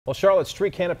Well, Charlotte's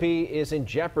tree canopy is in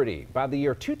jeopardy. By the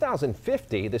year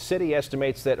 2050, the city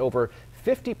estimates that over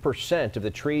 50% of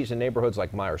the trees in neighborhoods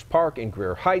like Myers Park and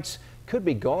Greer Heights could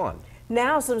be gone.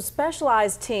 Now, some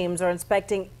specialized teams are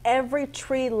inspecting every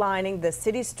tree lining the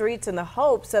city streets in the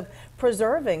hopes of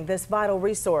preserving this vital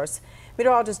resource.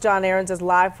 Meteorologist John Ahrens is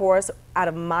live for us out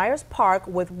of Myers Park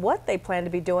with what they plan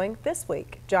to be doing this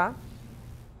week. John?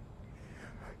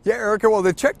 Yeah, Erica, well,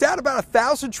 they've checked out about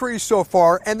 1,000 trees so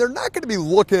far, and they're not going to be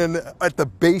looking at the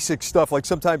basic stuff like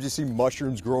sometimes you see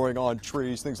mushrooms growing on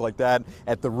trees, things like that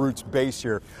at the roots base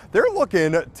here. They're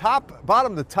looking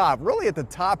bottom to top, really at the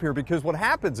top here, because what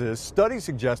happens is studies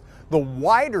suggest the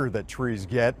wider that trees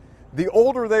get, the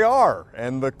older they are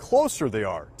and the closer they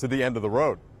are to the end of the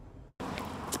road.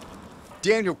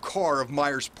 Daniel Carr of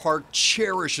Myers Park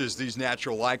cherishes these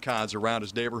natural icons around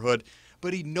his neighborhood,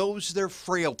 but he knows their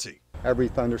frailty. Every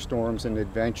thunderstorm's an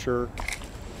adventure.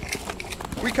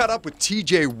 We caught up with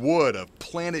TJ Wood of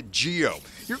Planet Geo.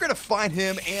 You're going to find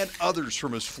him and others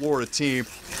from his Florida team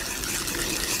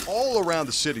all around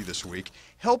the city this week,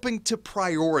 helping to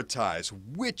prioritize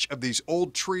which of these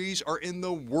old trees are in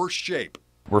the worst shape.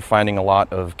 We're finding a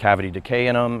lot of cavity decay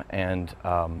in them, and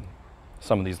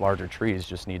some of these larger trees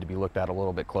just need to be looked at a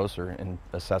little bit closer and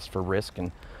assessed for risk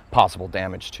and possible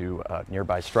damage to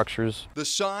nearby structures. The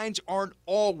signs aren't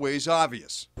always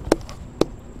obvious.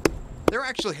 They're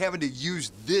actually having to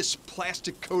use this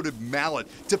plastic-coated mallet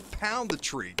to pound the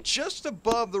tree just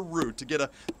above the root to get a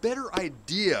better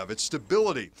idea of its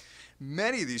stability.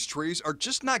 Many of these trees are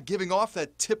just not giving off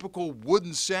that typical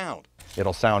wooden sound.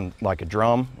 It'll sound like a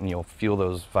drum, and you'll feel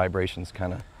those vibrations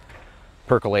kind of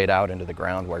percolate out into the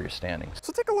ground where you're standing.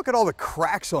 So take a look at all the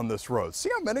cracks on this road. See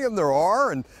how many of them there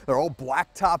are, and they're all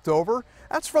black topped over?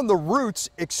 That's from the roots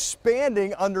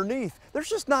expanding underneath. There's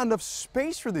just not enough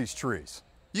space for these trees.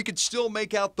 You can still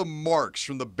make out the marks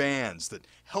from the bands that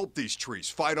help these trees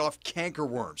fight off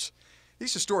cankerworms.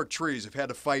 These historic trees have had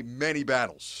to fight many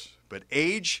battles, but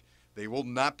age, they will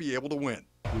not be able to win.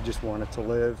 We just want it to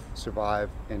live, survive,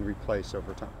 and replace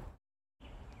over time.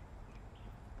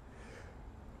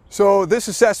 So this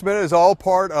assessment is all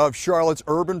part of Charlotte's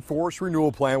Urban Forest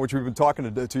Renewal Plan, which we've been talking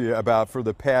to you about for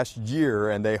the past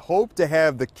year, and they hope to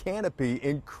have the canopy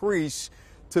increase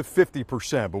to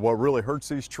 50%. But what really hurts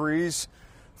these trees?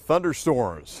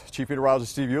 Thunderstorms. Chief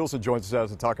Meteorologist Steve Uelzen joins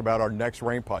us to talk about our next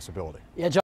rain possibility. Yeah,